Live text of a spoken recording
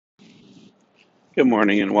Good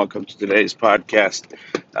morning and welcome to today's podcast.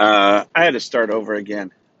 I had to start over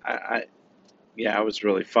again. I yeah, I was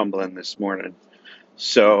really fumbling this morning.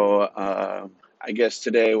 So I guess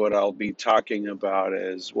today what I'll be talking about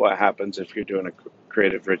is what happens if you're doing a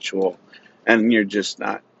creative ritual and you're just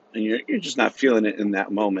not feeling it in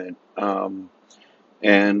that moment.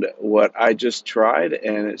 And what I just tried,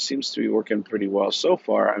 and it seems to be working pretty well so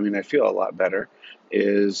far. I mean, I feel a lot better.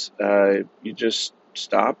 Is you just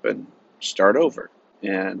stop and start over,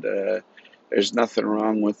 and there's nothing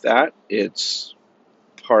wrong with that. It's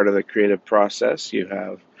part of the creative process. You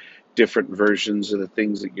have different versions of the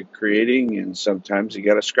things that you're creating, and sometimes you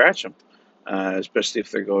got to scratch them, especially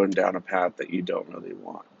if they're going down a path that you don't really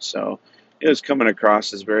want. So it was coming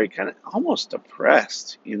across as very kind of almost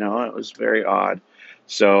depressed. It was very odd.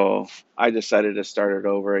 So I decided to start it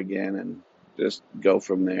over again and just go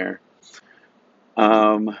from there.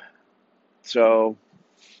 Um, so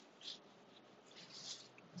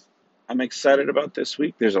I'm excited about this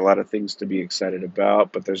week. There's a lot of things to be excited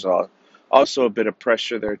about, but also a bit of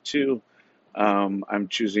pressure there too. I'm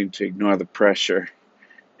choosing to ignore the pressure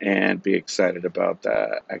and be excited about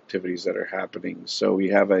the activities that are happening. So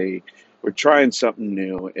we're trying something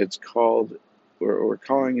new. We're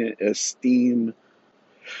calling it a STEAM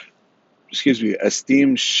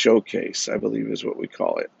showcase, I believe is what we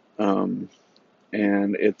call it. Um,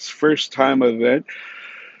 and it's first time event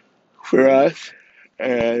for us.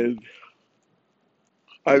 And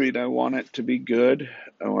I mean, I want it to be good.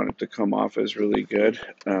 I want it to come off as really good.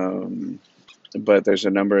 But there's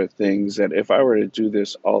a number of things that if I were to do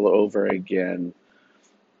this all over again,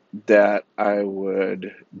 that I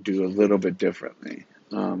would do a little bit differently.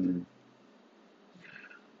 Um,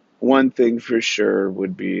 One thing for sure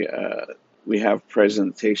would be we have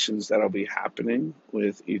presentations that'll be happening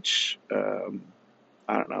with I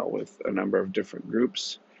don't know, with a number of different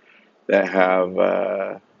groups that have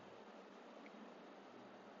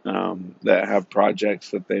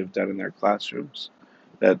projects that they've done in their classrooms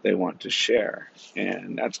that they want to share,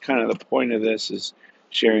 and that's kind of the point of this is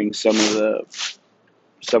sharing some of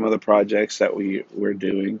the projects that we're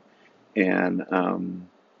doing and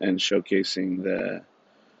showcasing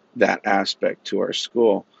that aspect to our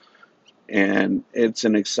school. And it's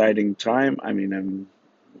an exciting time. I mean,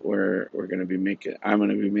 we're going to be making I'm going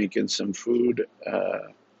to be making some food.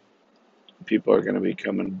 People are going to be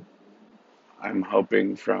coming. I'm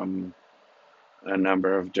hoping from a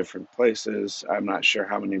number of different places. I'm not sure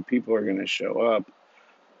how many people are going to show up.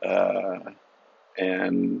 Uh,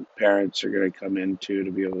 and parents are going to come in too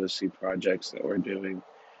to be able to see projects that we're doing.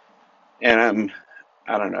 And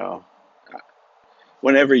I don't know.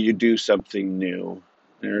 Whenever you do something new,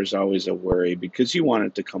 there's always a worry because you want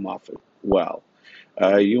it to come off well.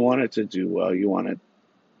 You want it to do well. You want it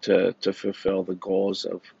to fulfill the goals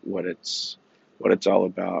of what it's all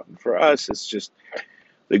about. And for us, it's just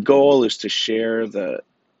the goal is to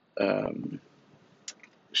um,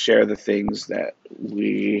 share the things that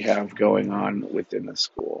we have going on within the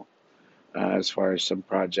school, as far as some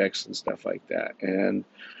projects and stuff like that. And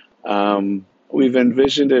we've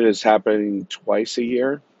envisioned it as happening twice a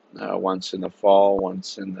year, once in the fall,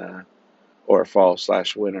 once in the or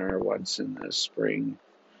fall/winter, once in the spring.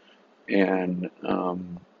 And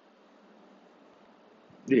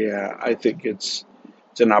yeah, I think it's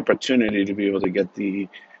an opportunity to be able to get the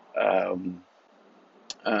um,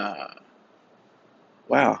 uh,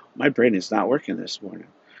 wow, my brain is not working this morning.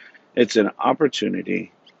 It's an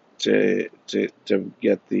opportunity to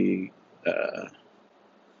get the uh,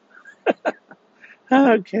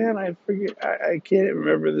 how can I forget? I can't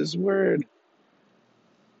remember this word.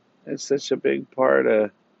 It's such a big part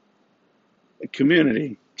of the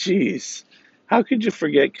community. Jeez, how could you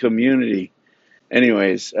forget community?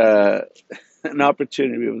 Anyways, an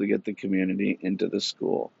opportunity to be able to get the community into the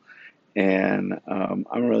school, and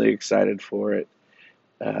I'm really excited for it.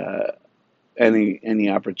 Uh, any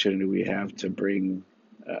opportunity we have to bring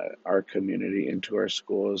our community into our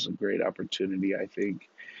school is a great opportunity, I think,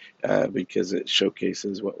 because it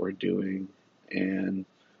showcases what we're doing, and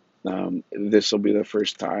this will be the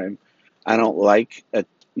first time. I don't like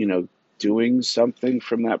doing something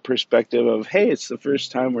from that perspective of hey, it's the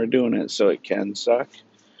first time we're doing it, so it can suck.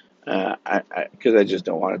 Because I just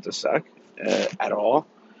don't want it to suck at all,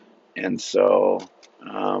 and so.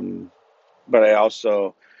 Um, but I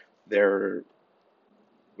also there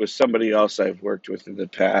was somebody else I've worked with in the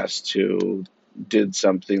past who did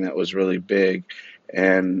something that was really big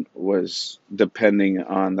and was depending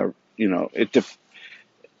on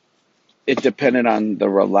it depended on the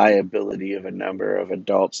reliability of a number of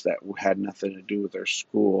adults that had nothing to do with their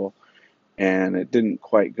school, and it didn't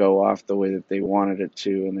quite go off the way that they wanted it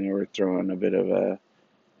to, and they were throwing a bit of a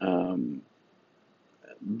um,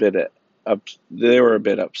 bit of up. They were a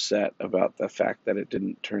bit upset about the fact that it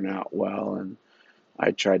didn't turn out well, and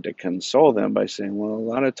I tried to console them by saying, well, a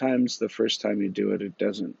lot of times the first time you do it, it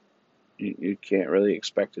doesn't. You can't really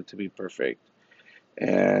expect it to be perfect.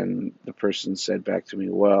 And the person said back to me,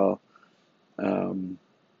 um,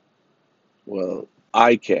 well,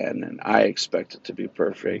 I can, and I expect it to be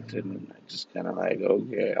perfect. And I just kind of like,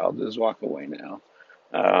 okay, I'll just walk away now.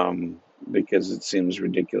 Because it seems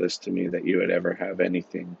ridiculous to me that you would ever have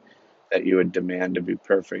anything that you would demand to be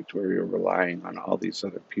perfect where you're relying on all these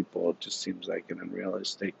other people. It just seems like an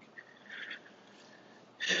unrealistic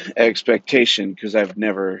expectation because I've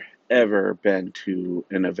never ever been to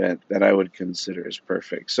an event that I would consider as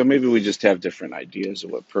perfect. So maybe we just have different ideas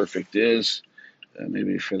of what perfect is.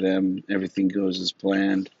 Maybe for them, everything goes as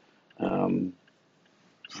planned. Um,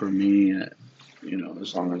 for me,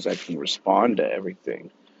 as long as I can respond to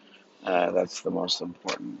everything, that's the most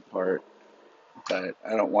important part. But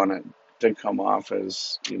I don't want it to come off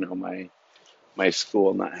as, my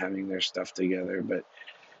school not having their stuff together. But,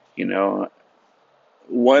 you know,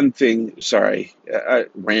 one thing, sorry, I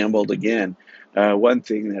rambled again. One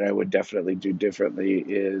thing that I would definitely do differently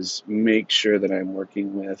is make sure that I'm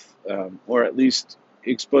working with, or at least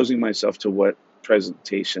exposing myself to what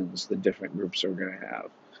presentations the different groups are going to have.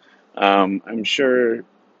 I'm sure,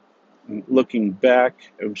 looking back,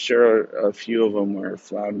 I'm sure a few of them were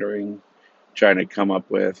floundering, trying to come up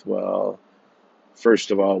with, well,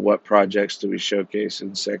 first of all, what projects do we showcase?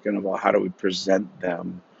 And second of all, how do we present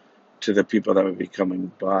them to the people that would be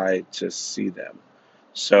coming by to see them?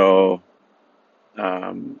 So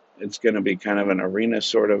it's going to be kind of an arena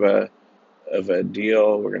sort of a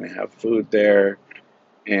deal. We're going to have food there,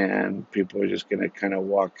 and people are just going to kind of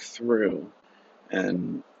walk through.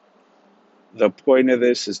 And the point of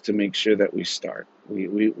this is to make sure that we start.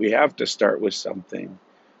 We have to start with something.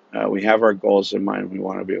 We have our goals in mind. We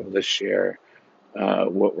want to be able to share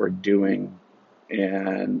what we're doing.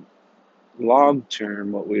 And long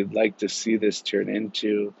term, what we'd like to see this turn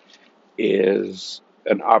into is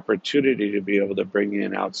an opportunity to be able to bring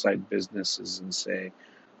in outside businesses and say,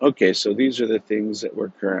 okay, so these are the things that we're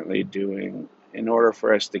currently doing. In order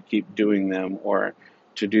for us to keep doing them or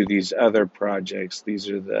to do these other projects, these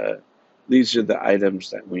are the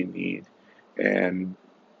items that we need. And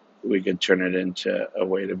we could turn it into a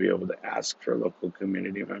way to be able to ask for local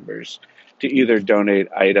community members to either donate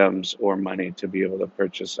items or money to be able to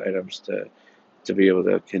purchase items to be able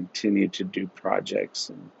to continue to do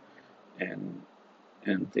projects and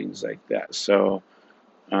and things like that. So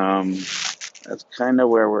um, that's kind of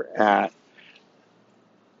where we're at.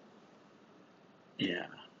 Yeah.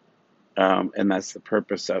 And that's the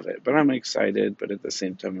purpose of it. But I'm excited, but at the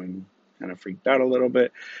same time, I'm kind of freaked out a little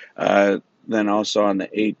bit. Uh, then also on the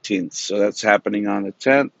 18th, so that's happening on the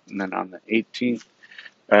 10th, and then on the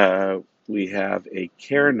 18th, we have a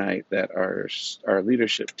care night that our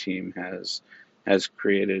leadership team has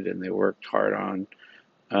created and they worked hard on.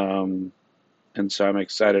 Um, and so I'm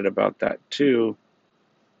excited about that too.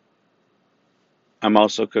 I'm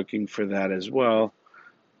also cooking for that as well.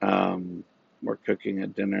 Um, we're cooking a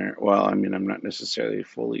dinner. Well, I mean, I'm not necessarily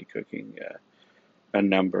fully cooking. A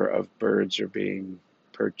number of birds are being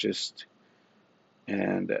purchased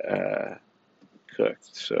and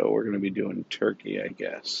cooked. So we're going to be doing turkey, I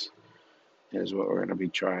guess, is what we're going to be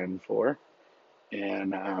trying for.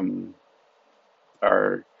 And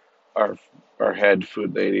our our our head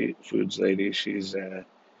foods lady,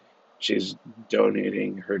 she's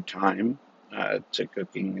donating her time to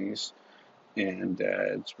cooking these, and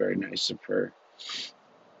it's very nice of her.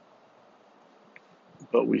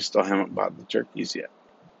 But we still haven't bought the turkeys yet,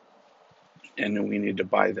 and then we need to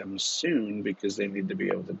buy them soon because they need to be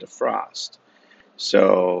able to defrost.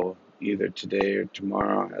 So either today or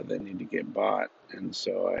tomorrow they need to get bought, and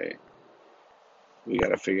so I we got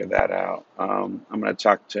to figure that out. I'm going to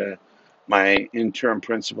talk to my interim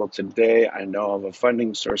principal today. I know of a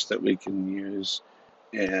funding source that we can use,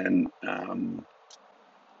 and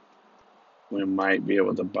we might be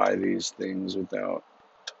able to buy these things without,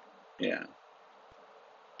 yeah,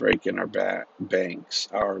 breaking our banks,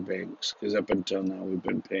 because up until now we've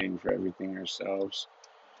been paying for everything ourselves.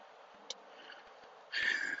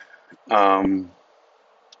 Um,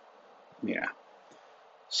 yeah,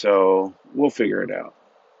 so we'll figure it out.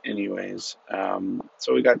 Anyways,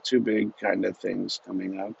 so we got two big kind of things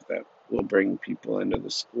coming up that will bring people into the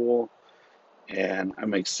school, and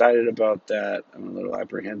I'm excited about that. I'm a little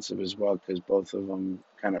apprehensive as well because both of them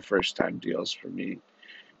kind of first time deals for me,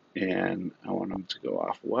 and I want them to go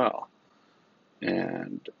off well.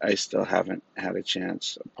 and I still haven't had a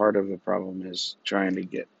chance. Part of the problem is trying to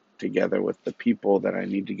get together with the people that I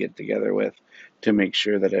need to get together with to make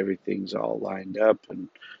sure that everything's all lined up and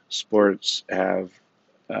sports have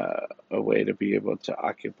a way to be able to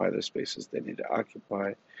occupy the spaces they need to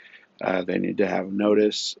occupy. They need to have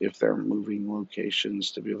notice if they're moving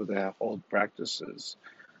locations to be able to have hold practices.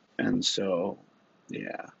 And so,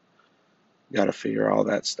 yeah, got to figure all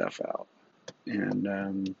that stuff out.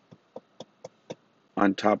 And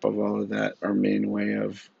on top of all of that, our main way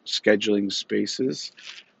of scheduling spaces,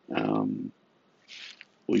 um,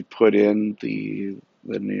 we put in the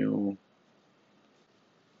new,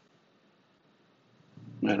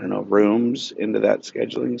 I don't know, rooms into that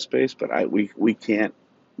scheduling space, but we can't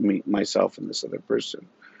meet myself and this other person.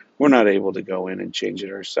 We're not able to go in and change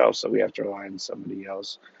it ourselves, so we have to rely on somebody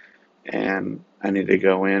else. And I need to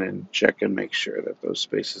go in and check and make sure that those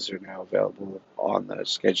spaces are now available on the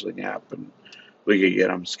scheduling app, and we could get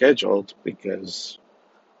them scheduled because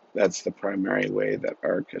that's the primary way that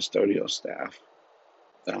our custodial staff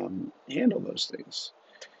handle those things.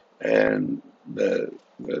 And the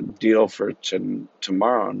deal for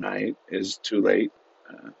tomorrow night is too late.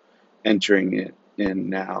 Entering it in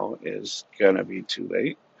now is gonna be too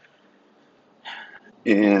late.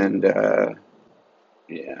 And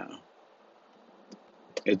yeah,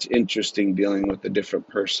 it's interesting dealing with the different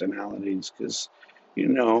personalities because, you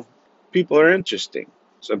know, people are interesting.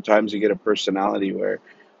 Sometimes you get a personality where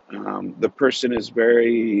the person is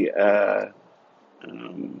very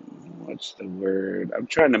um, what's the word? I'm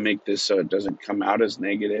trying to make this so it doesn't come out as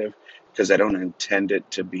negative because I don't intend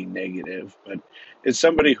it to be negative, but it's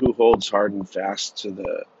somebody who holds hard and fast to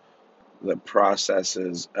the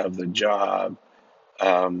processes of the job.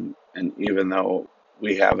 And even though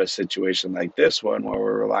we have a situation like this one where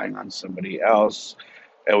we're relying on somebody else,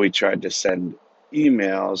 and we tried to send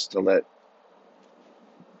emails to let,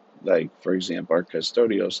 like, for example, our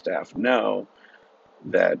custodial staff know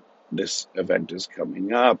that this event is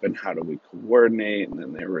coming up and how do we coordinate, and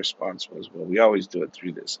then their response was, well, we always do it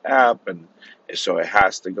through this app, and so it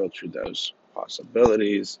has to go through those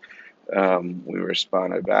possibilities. We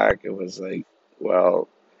responded back, it was like, well,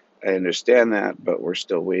 I understand that, but we're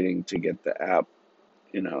still waiting to get the app,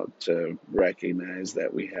 to recognize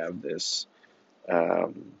that we have this,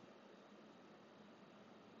 um,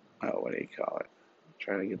 what do you call it,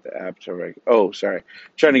 trying to get the app to sorry,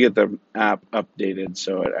 trying to get the app updated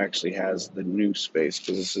so it actually has the new space,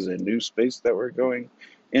 because this is a new space that we're going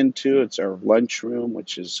into. It's our lunchroom,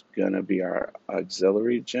 which is going to be our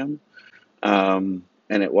auxiliary gym. And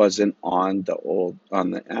it wasn't on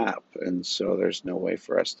the app, and so there's no way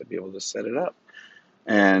for us to be able to set it up.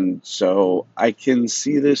 And so I can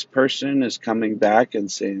see this person is coming back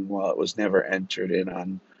and saying, well, it was never entered in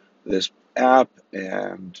on this app.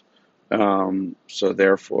 And so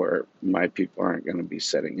therefore, my people aren't going to be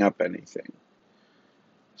setting up anything.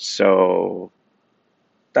 So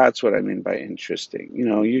that's what I mean by interesting.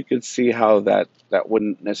 You could see how that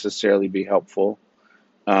wouldn't necessarily be helpful.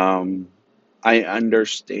 Um, I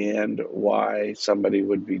understand why somebody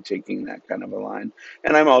would be taking that kind of a line.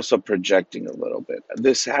 And I'm also projecting a little bit.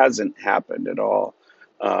 This hasn't happened at all.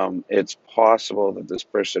 It's possible that this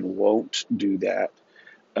person won't do that,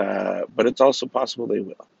 but it's also possible they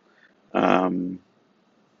will. Um,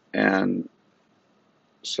 and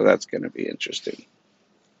so that's going to be interesting.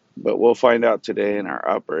 But we'll find out today in our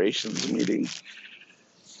operations meeting.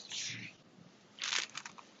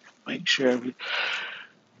 Make sure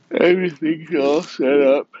everything's all set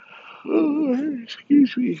up. Oh,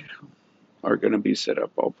 excuse me. Are going to be set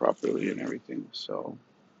up all properly and everything. So,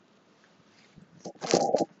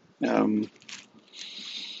 um,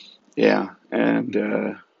 yeah,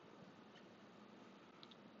 and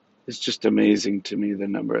it's just amazing to me the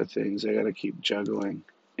number of things I got to keep juggling,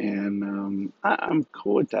 and I'm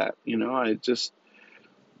cool with that. It just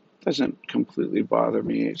doesn't completely bother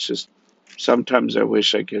me. It's just sometimes I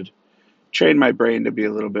wish I could train my brain to be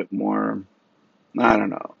a little bit more. I don't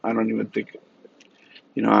know. I don't even think.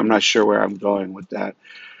 I'm not sure where I'm going with that.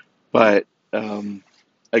 But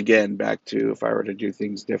again, back to if I were to do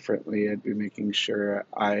things differently, I'd be making sure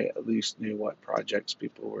I at least knew what projects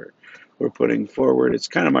people were putting forward. It's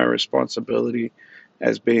kind of my responsibility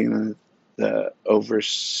as being the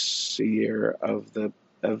overseer of the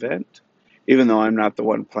event, even though I'm not the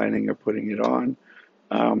one planning or putting it on.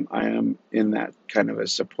 I am in that kind of a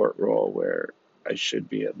support role where I should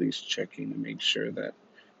be at least checking to make sure that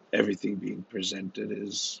everything being presented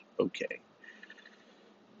is okay.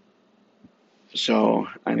 So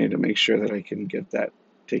I need to make sure that I can get that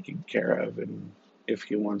taken care of. And if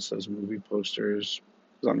he wants those movie posters,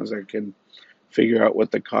 as long as I can figure out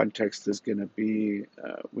what the context is going to be.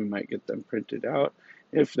 We might get them printed out.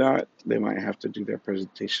 If not, they might have to do their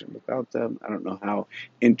presentation without them. I don't know how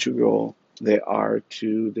integral they are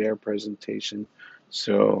to their presentation.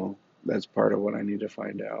 So that's part of what I need to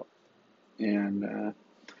find out. And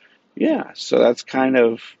yeah, so that's kind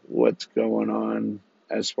of what's going on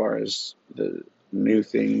as far as the new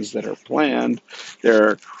things that are planned. There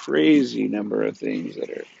are a crazy number of things that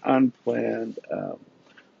are unplanned.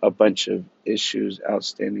 A bunch of issues,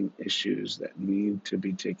 outstanding issues that need to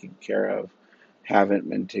be taken care of, haven't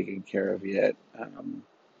been taken care of yet.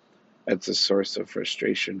 That's a source of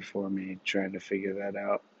frustration for me trying to figure that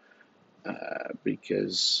out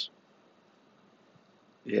because,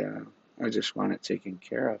 yeah, I just want it taken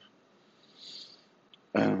care of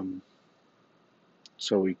um,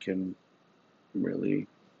 so we can really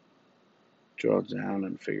drill down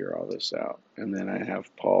and figure all this out. And then I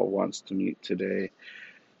have Paul wants to meet today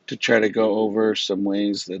to try to go over some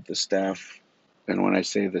ways that the staff, and when I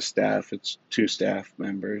say the staff, it's two staff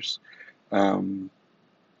members, um,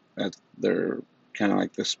 that they're kind of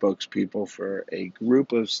like the spokespeople for a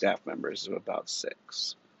group of staff members of about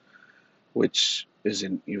six, which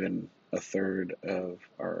isn't even a third of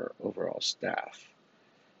our overall staff.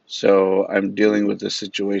 So I'm dealing with a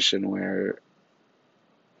situation where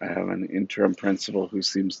I have an interim principal who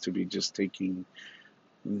seems to be just taking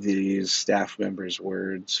these staff members'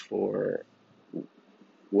 words for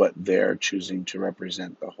what they're choosing to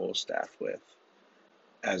represent the whole staff with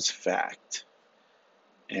as fact.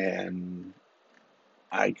 And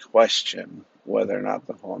I question whether or not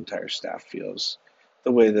the whole entire staff feels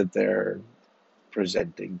the way that they're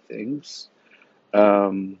presenting things.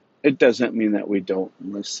 It doesn't mean that we don't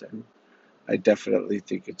listen. I definitely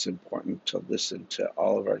think it's important to listen to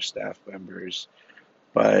all of our staff members,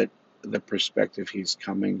 but the perspective he's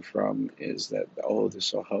coming from is that, oh,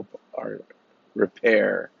 this will help our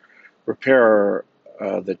repair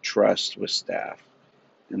the trust with staff.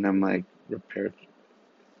 And I'm like, repair.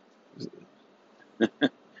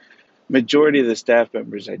 Majority of the staff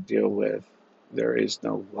members I deal with, there is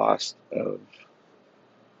no loss of,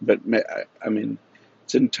 but I mean,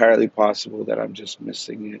 it's entirely possible that I'm just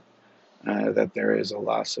missing it, that there is a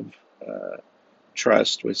loss of uh,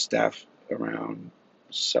 trust with staff around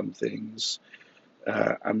some things.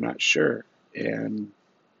 I'm not sure. And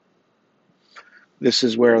this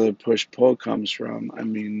is where the push pull comes from. I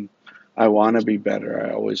mean, I want to be better.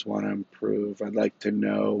 I always want to improve. I'd like to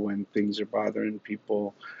know when things are bothering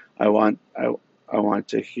people. I want I I want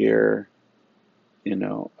to hear,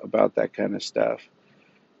 about that kind of stuff.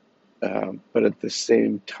 But at the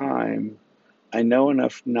same time, I know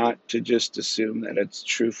enough not to just assume that it's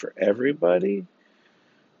true for everybody.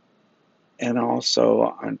 And also,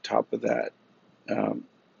 on top of that, um,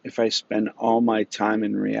 if I spend all my time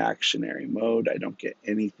in reactionary mode, I don't get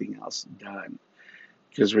anything else done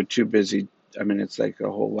because we're too busy. I mean, it's like a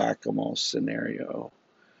whole whack a mole scenario.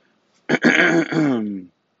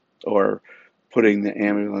 Or putting the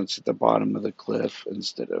ambulance at the bottom of the cliff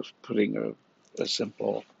instead of putting a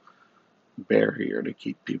simple barrier to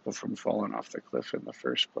keep people from falling off the cliff in the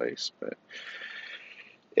first place. But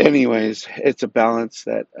anyways, it's a balance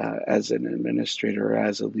that, as an administrator or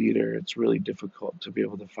as a leader, it's really difficult to be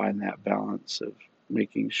able to find that balance of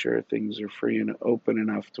making sure things are free and open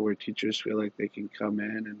enough to where teachers feel like they can come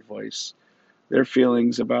in and voice their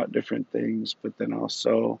feelings about different things, but then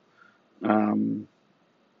also, um,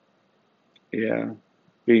 yeah,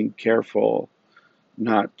 being careful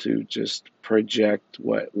not to just project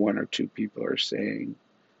what one or two people are saying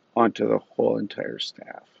onto the whole entire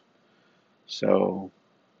staff. So,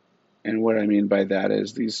 and what I mean by that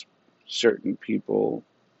is these certain people,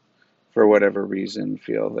 for whatever reason,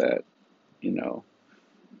 feel that, you know,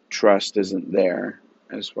 trust isn't there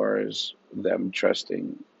as far as them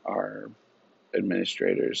trusting our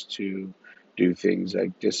administrators to do things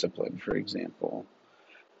like discipline, for example.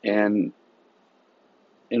 And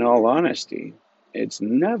in all honesty, it's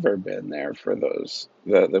never been there for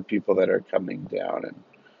the people that are coming down and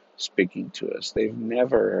speaking to us. They've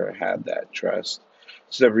never had that trust.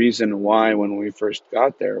 It's the reason why when we first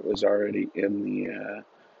got there, it was already in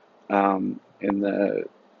the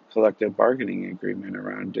collective bargaining agreement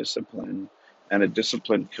around discipline and a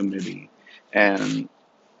discipline committee and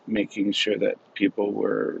making sure that people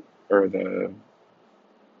were or the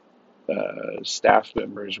staff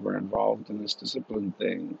members were involved in this discipline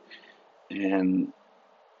thing. And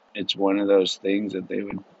it's one of those things that they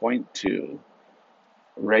would point to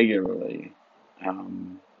regularly,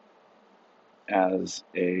 um, as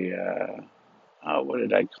a what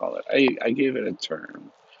did I call it? I gave it a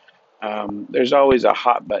term. there's always a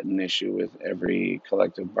hot button issue with every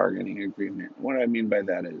collective bargaining agreement. What I mean by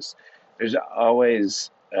that is there's always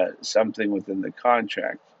something within the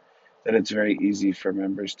contract that it's very easy for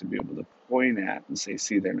members to be able to point at and say,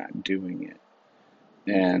 see, they're not doing it.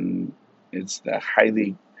 And it's the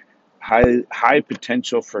high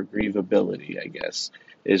potential for grievability, I guess,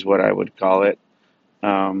 is what I would call it,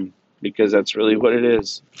 because that's really what it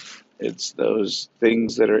is. It's those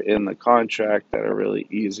things that are in the contract that are really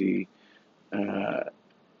easy uh,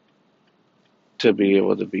 to be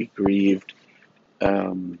able to be grieved.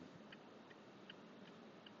 Um,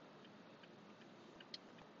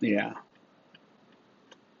 yeah,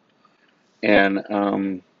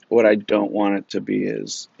 and what I don't want it to be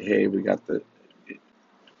is, hey, we got the.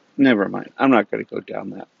 Never mind. I'm not going to go down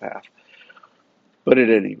that path. But at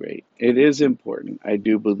any rate, it is important. I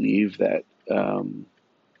do believe that.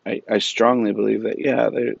 I strongly believe that. Yeah,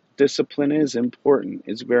 the discipline is important.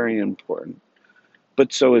 It's very important.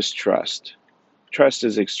 But so is trust. Trust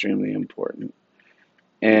is extremely important.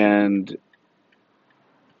 And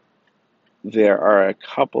there are a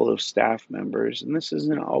couple of staff members, and this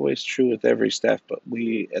isn't always true with every staff, but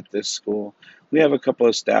we at this school, we have a couple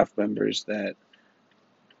of staff members that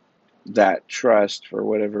trust, for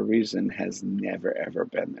whatever reason, has never ever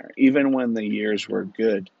been there. Even when the years were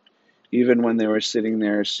good, even when they were sitting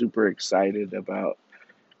there super excited about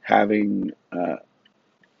having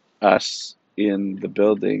us in the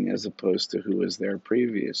building as opposed to who was there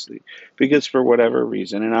previously, because for whatever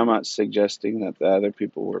reason, and I'm not suggesting that the other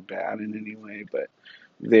people were bad in any way, but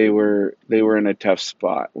they were in a tough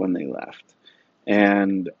spot when they left,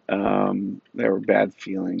 and there were bad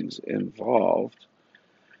feelings involved.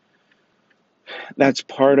 That's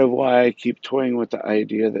part of why I keep toying with the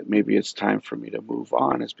idea that maybe it's time for me to move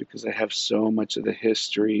on, is because I have so much of the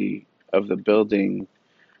history of the building.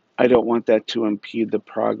 I don't want that to impede the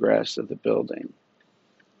progress of the building.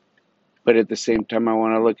 But at the same time, I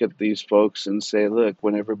want to look at these folks and say, look,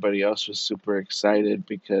 when everybody else was super excited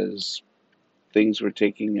because things were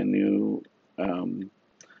taking um,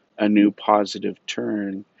 a new positive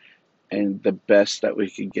turn, and the best that we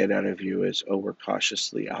could get out of you is, oh, we're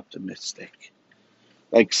cautiously optimistic.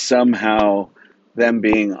 Like somehow them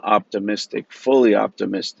being optimistic, fully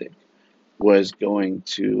optimistic, was going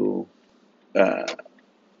to uh,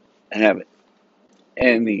 have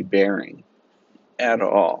any bearing at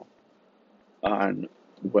all on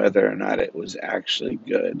whether or not it was actually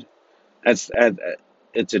good. That's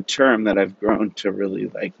it's a term that I've grown to really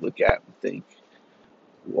like look at and think,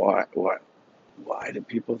 why do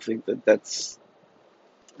people think that that's,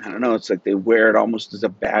 I don't know, it's like they wear it almost as a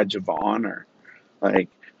badge of honor. Like,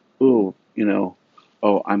 ooh,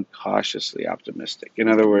 oh, I'm cautiously optimistic. In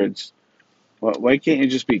other words, why can't you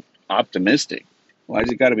just be optimistic?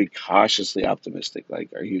 Why's it got to be cautiously optimistic?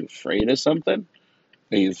 Like, are you afraid of something?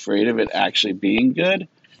 Are you afraid of it actually being good?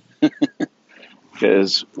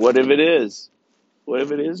 Because what if it is? What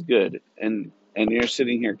if it is good? And you're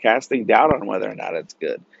sitting here casting doubt on whether or not it's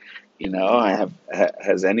good.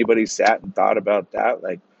 Has anybody sat and thought about that?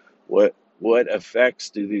 Like, what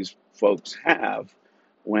effects do these folks have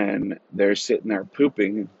when they're sitting there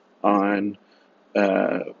pooping on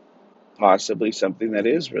uh, possibly something that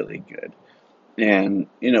is really good? And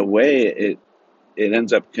in a way, it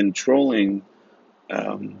ends up controlling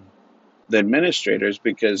um, the administrators,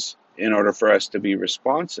 because in order for us to be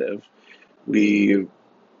responsive, we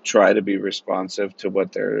try to be responsive to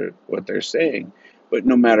what they're saying. But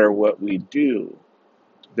no matter what we do,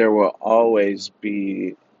 there will always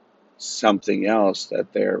be something else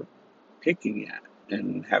that they're picking at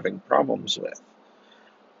and having problems with,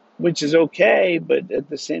 which is okay, but at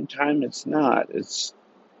the same time, it's not. It's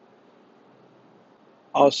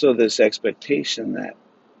also this expectation that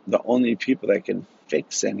the only people that can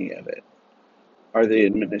fix any of it are the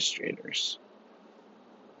administrators.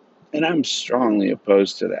 And I'm strongly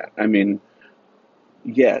opposed to that. I mean,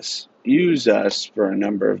 yes, use us for a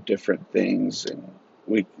number of different things, and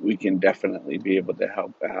we can definitely be able to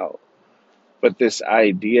help out. But this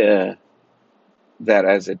idea that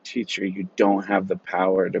as a teacher you don't have the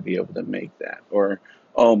power to be able to make that, or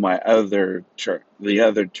oh, the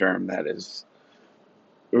other term that is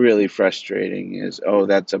really frustrating is, oh,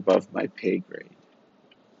 that's above my pay grade.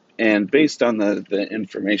 And based on the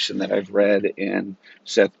information that I've read in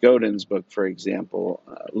Seth Godin's book, for example,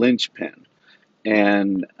 Lynchpin,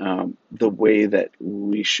 and the way that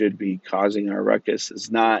we should be causing our ruckus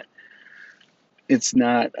is not, it's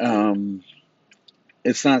not,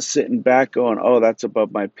 it's not sitting back going, oh, that's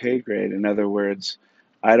above my pay grade. In other words,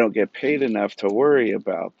 I don't get paid enough to worry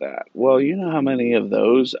about that. Well, you know how many of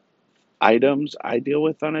those items I deal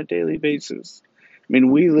with on a daily basis? mean,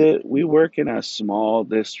 we work in a small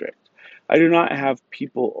district. I do not have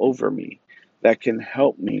people over me that can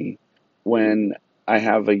help me when I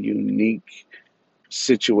have a unique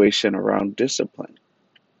situation around discipline.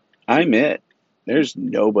 I'm it. There's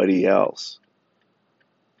nobody else.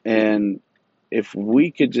 And if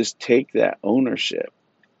we could just take that ownership,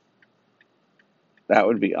 that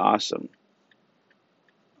would be awesome.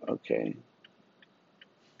 Okay.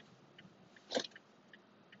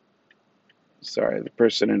 Sorry, the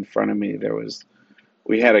person in front of me,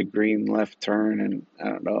 we had a green left turn, and I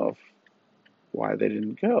don't know why they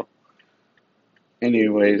didn't go.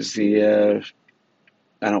 Anyways, I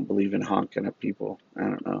don't believe in honking at people. I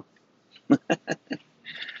don't know.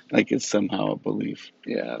 Like it's somehow a belief.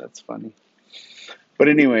 Yeah, that's funny. But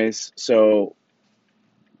anyways, so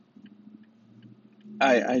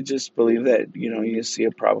I just believe that, you see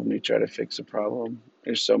a problem, you try to fix a problem.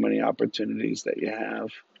 There's so many opportunities that you have,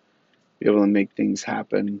 be able to make things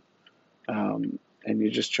happen. And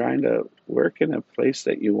you're just trying to work in a place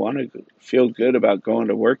that you want to feel good about going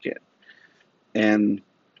to work in. And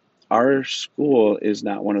our school is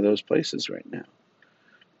not one of those places right now.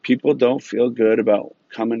 People don't feel good about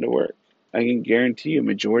coming to work. I can guarantee you,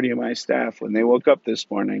 majority of my staff, when they woke up this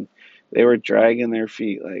morning, they were dragging their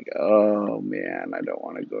feet like, "Oh man, I don't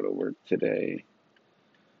want to go to work today."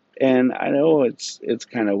 And I know it's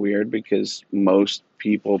kind of weird because most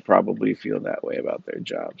people probably feel that way about their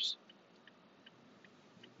jobs.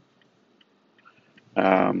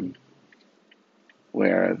 Um,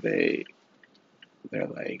 where they're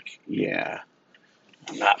like, "Yeah,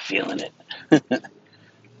 I'm not feeling it,"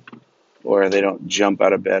 or they don't jump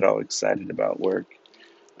out of bed all excited about work.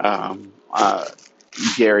 Um, uh,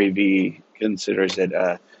 Gary Vee considers it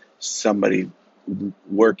somebody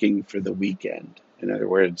working for the weekend. In other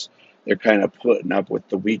words, they're kind of putting up with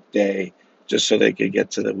the weekday just so they could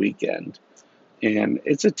get to the weekend. And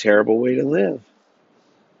it's a terrible way to live.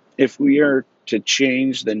 If we are to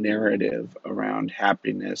change the narrative around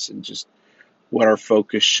happiness and just what our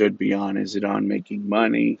focus should be on, is it on making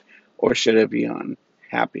money or should it be on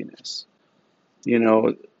happiness? You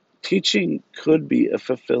know, teaching could be a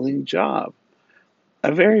fulfilling job,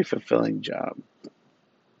 a very fulfilling job.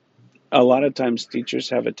 A lot of times teachers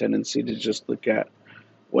have a tendency to just look at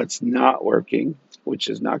what's not working, which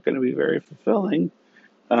is not going to be very fulfilling,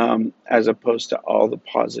 as opposed to all the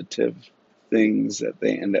positive things that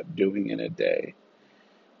they end up doing in a day.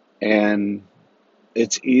 And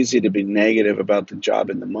it's easy to be negative about the job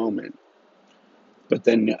in the moment, but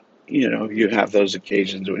then, you have those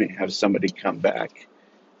occasions when you have somebody come back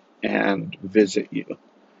and visit you.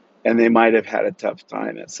 And they might have had a tough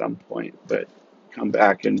time at some point, but come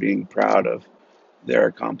back and being proud of their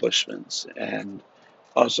accomplishments and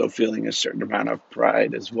also feeling a certain amount of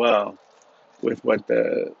pride as well with what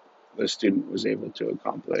the student was able to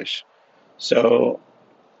accomplish. So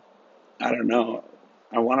I don't know.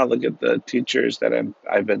 I want to look at the teachers that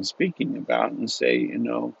I've been speaking about and say,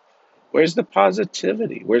 where's the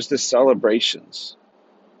positivity? Where's the celebrations?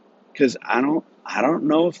 Because I don't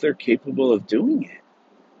know if they're capable of doing it.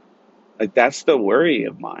 Like that's the worry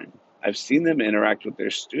of mine. I've seen them interact with their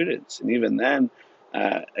students, and even then,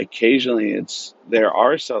 occasionally there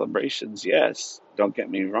are celebrations. Yes, don't get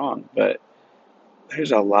me wrong, but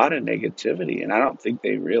there's a lot of negativity, and I don't think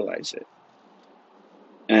they realize it.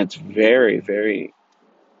 And it's very, very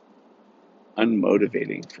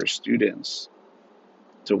unmotivating for students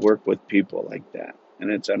to work with people like that,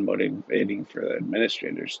 and it's unmotivating for the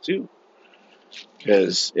administrators too,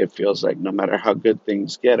 because it feels like no matter how good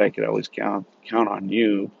things get, I could always count on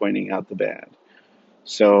you pointing out the bad.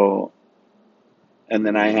 So, and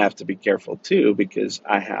then I have to be careful too because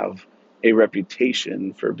I have a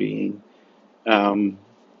reputation for being um,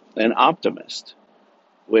 an optimist,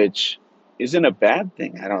 which isn't a bad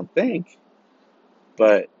thing, I don't think,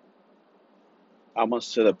 but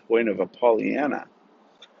almost to the point of a Pollyanna,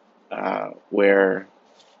 where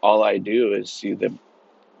all I do is see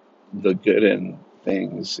the good in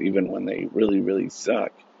things, even when they really, really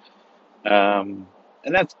suck. And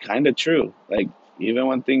that's kind of true. Like, even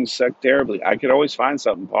when things suck terribly, I could always find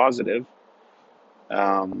something positive.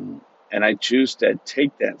 And I choose to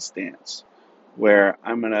take that stance where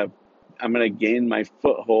I'm gonna gain my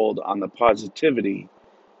foothold on the positivity,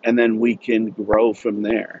 and then we can grow from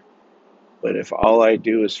there. But if all I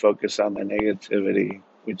do is focus on the negativity,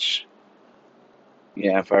 which,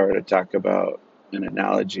 yeah, if I were to talk about an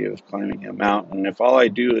analogy of climbing a mountain, if all I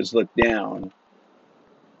do is look down,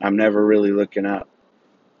 I'm never really looking up.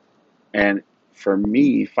 And for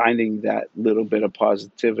me, finding that little bit of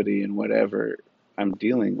positivity in whatever I'm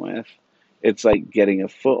dealing with, it's like getting a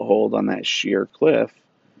foothold on that sheer cliff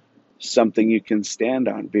something you can stand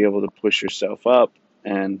on, be able to push yourself up.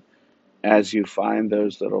 And as you find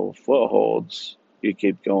those little footholds, you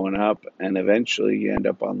keep going up, and eventually you end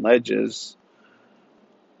up on ledges,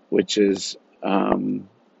 which is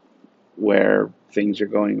where things are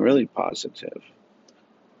going really positive.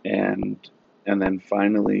 And and then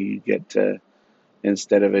finally you get to,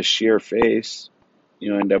 instead of a sheer face,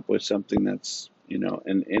 you end up with something that's,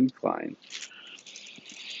 an incline.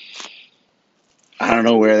 I don't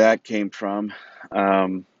know where that came from.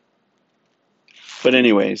 Um, but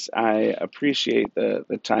anyways, I appreciate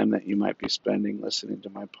the time that you might be spending listening to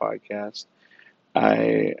my podcast.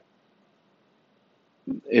 I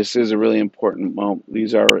This is a really important moment.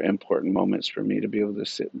 These are important moments for me to be able to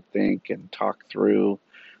sit and think and talk through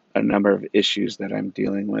a number of issues that I'm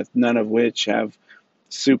dealing with, none of which have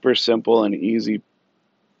super simple and easy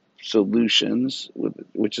solutions,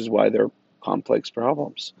 which is why they're complex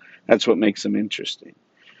problems. That's what makes them interesting.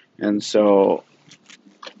 And so,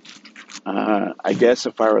 I guess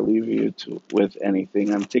if I were to leave you with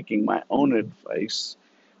anything, I'm taking my own advice.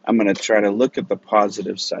 I'm going to try to look at the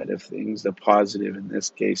positive side of things. The positive in this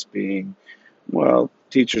case being, well,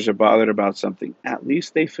 teachers are bothered about something. At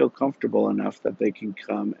least they feel comfortable enough that they can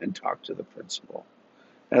come and talk to the principal.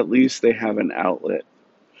 At least they have an outlet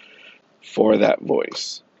for that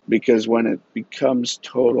voice. Because when it becomes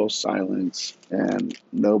total silence and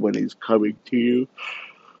nobody's coming to you,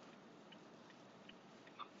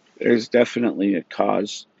 there's definitely a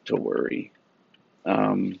cause to worry.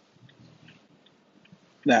 Um,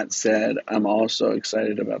 that said, I'm also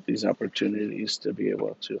excited about these opportunities to be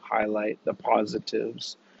able to highlight the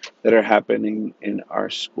positives that are happening in our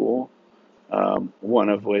school. One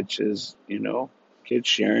of which is, kids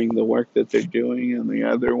sharing the work that they're doing, and the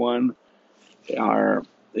other one are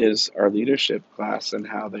is our leadership class and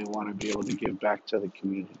how they want to be able to give back to the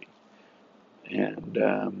community. And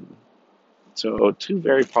so, two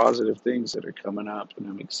very positive things that are coming up, and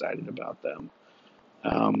I'm excited about them.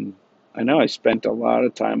 Um, I know I spent a lot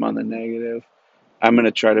of time on the negative. I'm going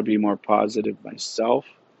to try to be more positive myself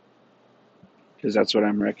because that's what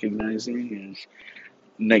I'm recognizing is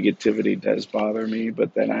negativity does bother me,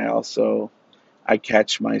 but then I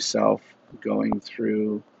catch myself going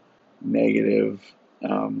through negative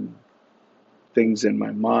um, things in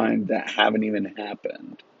my mind that haven't even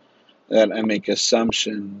happened. That I make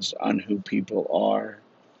assumptions on who people are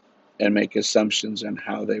and make assumptions on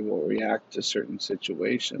how they will react to certain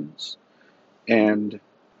situations. And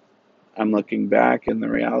I'm looking back, and the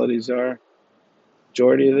realities are,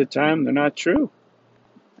 majority of the time, they're not true.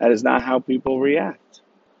 That is not how people react.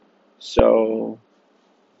 So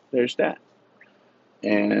there's that.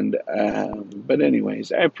 And but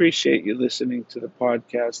anyways, I appreciate you listening to the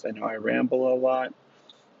podcast. I know I ramble a lot,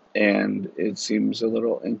 and it seems a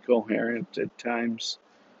little incoherent at times,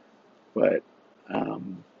 but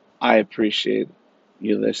um, I appreciate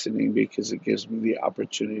you listening because it gives me the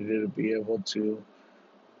opportunity to be able to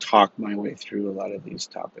talk my way through a lot of these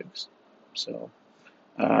topics. So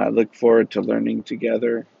I look forward to learning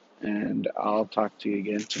together, and I'll talk to you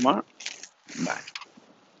again tomorrow.